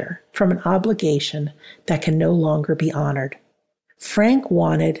doctor from an obligation that can no longer be honored. Frank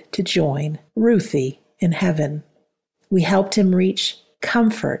wanted to join Ruthie in heaven. We helped him reach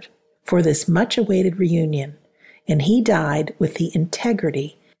comfort for this much-awaited reunion, and he died with the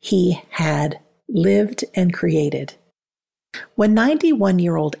integrity he had lived and created. When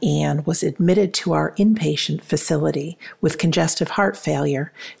 91-year-old Anne was admitted to our inpatient facility with congestive heart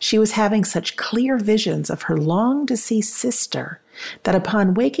failure, she was having such clear visions of her long-deceased sister that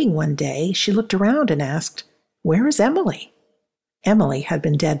upon waking one day, she looked around and asked, "Where is Emily?" Emily had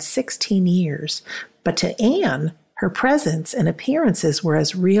been dead 16 years, but to Anne, her presence and appearances were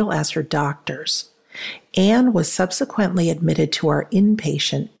as real as her doctor's. Anne was subsequently admitted to our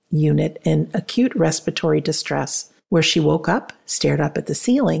inpatient unit in acute respiratory distress, where she woke up, stared up at the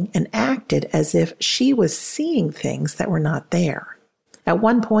ceiling, and acted as if she was seeing things that were not there. At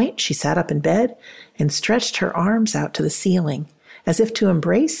one point, she sat up in bed and stretched her arms out to the ceiling, as if to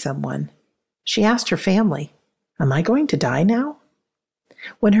embrace someone. She asked her family, "Am I going to die now?"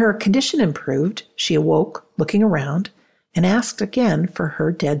 When her condition improved, she awoke, looking around, and asked again for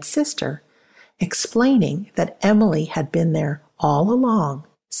her dead sister, explaining that Emily had been there all along,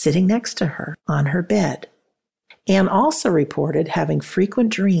 sitting next to her on her bed. Anne also reported having frequent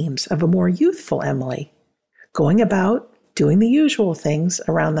dreams of a more youthful Emily, going about doing the usual things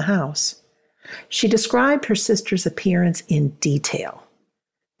around the house. She described her sister's appearance in detail: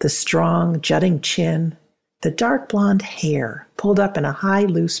 the strong, jutting chin, the dark blonde hair pulled up in a high,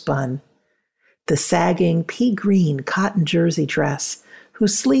 loose bun, the sagging pea-green cotton jersey dress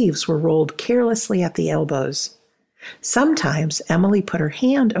whose sleeves were rolled carelessly at the elbows. Sometimes Emily put her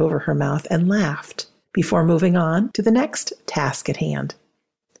hand over her mouth and laughed before moving on to the next task at hand.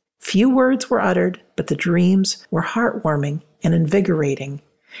 Few words were uttered, but the dreams were heartwarming and invigorating,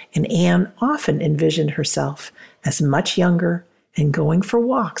 and Anne often envisioned herself as much younger and going for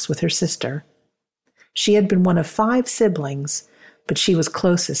walks with her sister. She had been one of 5 siblings, but she was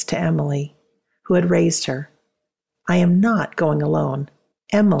closest to Emily, who had raised her. "I am not going alone.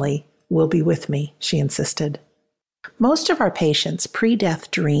 Emily will be with me," she insisted. Most of our patients'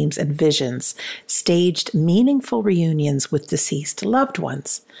 pre-death dreams and visions staged meaningful reunions with deceased loved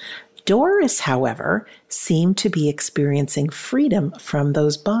ones. Doris, however, seemed to be experiencing freedom from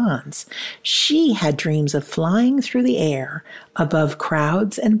those bonds. She had dreams of flying through the air above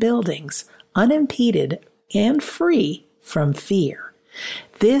crowds and buildings, unimpeded and free from fear.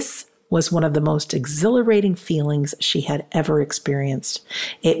 This was one of the most exhilarating feelings she had ever experienced.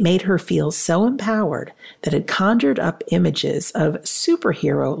 It made her feel so empowered that it conjured up images of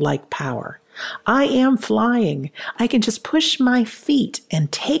superhero-like power. I am flying. I can just push my feet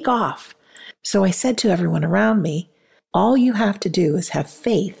and take off. So I said to everyone around me, all you have to do is have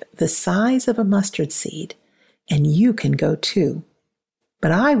faith the size of a mustard seed, and you can go too.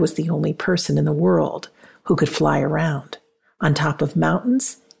 But I was the only person in the world who could fly around, on top of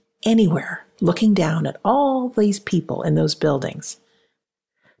mountains, anywhere, looking down at all these people in those buildings.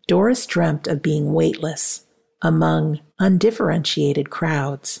 Doris dreamt of being weightless among undifferentiated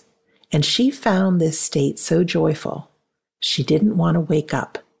crowds, and she found this state so joyful, she didn't want to wake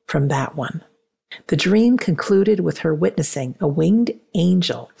up from that one. The dream concluded with her witnessing a winged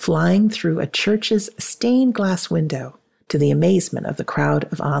angel flying through a church's stained glass window to the amazement of the crowd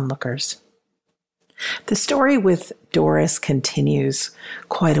of onlookers. The story with Doris continues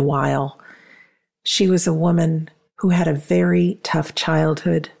quite a while. She was a woman who had a very tough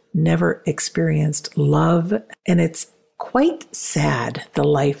childhood, never experienced love, and it's quite sad, the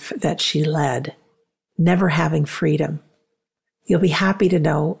life that she led, never having freedom. You'll be happy to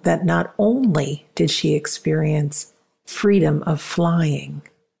know that not only did she experience freedom of flying,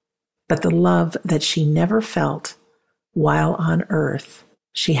 but the love that she never felt while on earth.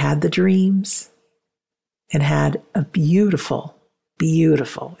 She had the dreams and had a beautiful,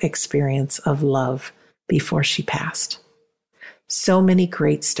 beautiful experience of love before she passed. So many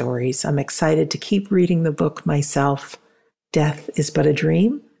great stories. I'm excited to keep reading the book myself, Death is But a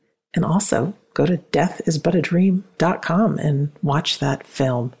Dream, and also go to deathisbutadream.com and watch that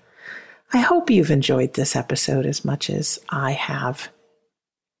film. I hope you've enjoyed this episode as much as I have.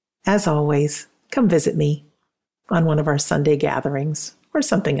 As always, come visit me on one of our Sunday gatherings or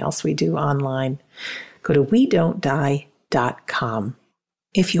something else we do online. Go to WeDon'tDie.com.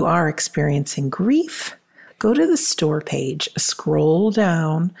 If you are experiencing grief, go to the store page, scroll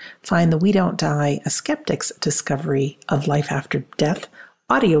down, find the We Don't Die, A Skeptic's Discovery of Life After Death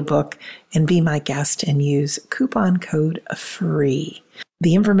audiobook, and be my guest and use coupon code FREE.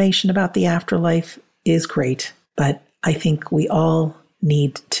 The information about the afterlife is great, but I think we all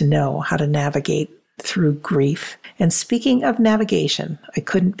need to know how to navigate through grief. And speaking of navigation, I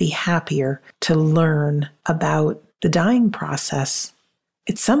couldn't be happier to learn about the dying process.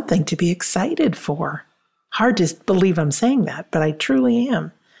 It's something to be excited for. Hard to believe I'm saying that, but I truly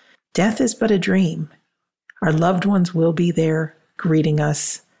am. Death is but a dream. Our loved ones will be there greeting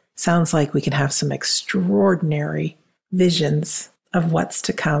us. Sounds like we can have some extraordinary visions of what's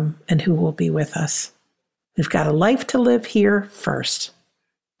to come and who will be with us. We've got a life to live here first,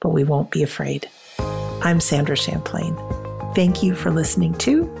 but we won't be afraid. I'm Sandra Champlain. Thank you for listening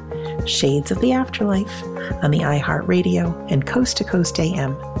to Shades of the Afterlife on the iHeartRadio and Coast to Coast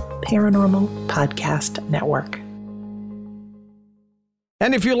AM Paranormal Podcast Network.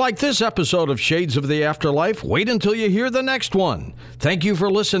 And if you like this episode of Shades of the Afterlife, wait until you hear the next one. Thank you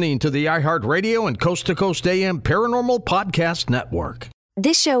for listening to the iHeartRadio and Coast to Coast AM Paranormal Podcast Network.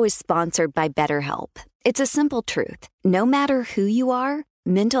 This show is sponsored by BetterHelp. It's a simple truth. No matter who you are,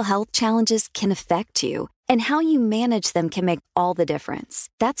 mental health challenges can affect you, and how you manage them can make all the difference.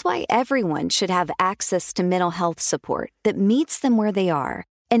 That's why everyone should have access to mental health support that meets them where they are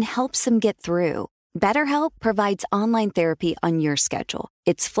and helps them get through. BetterHelp provides online therapy on your schedule.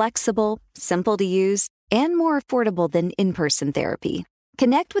 It's flexible, simple to use, and more affordable than in-person therapy.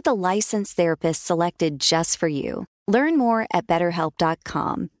 Connect with a licensed therapist selected just for you. Learn more at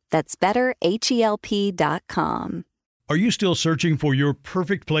BetterHelp.com. That's BetterHelp.com. Are you still searching for your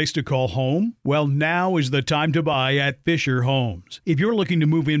perfect place to call home? Well, now is the time to buy at Fisher Homes. If you're looking to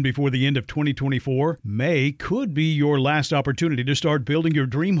move in before the end of 2024, May could be your last opportunity to start building your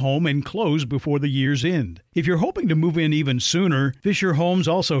dream home and close before the year's end. If you're hoping to move in even sooner, Fisher Homes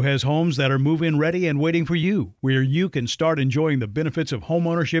also has homes that are move-in ready and waiting for you, where you can start enjoying the benefits of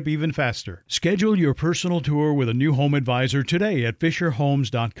homeownership even faster. Schedule your personal tour with a new home advisor today at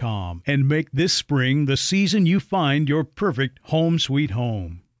FisherHomes.com and make this spring the season you find your perfect home sweet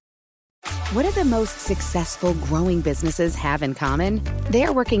home. What do the most successful growing businesses have in common?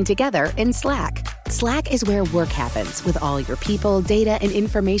 They're working together in Slack. Slack is where work happens with all your people, data, and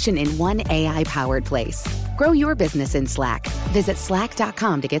information in one AI-powered place. Grow your business in Slack. Visit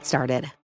slack.com to get started.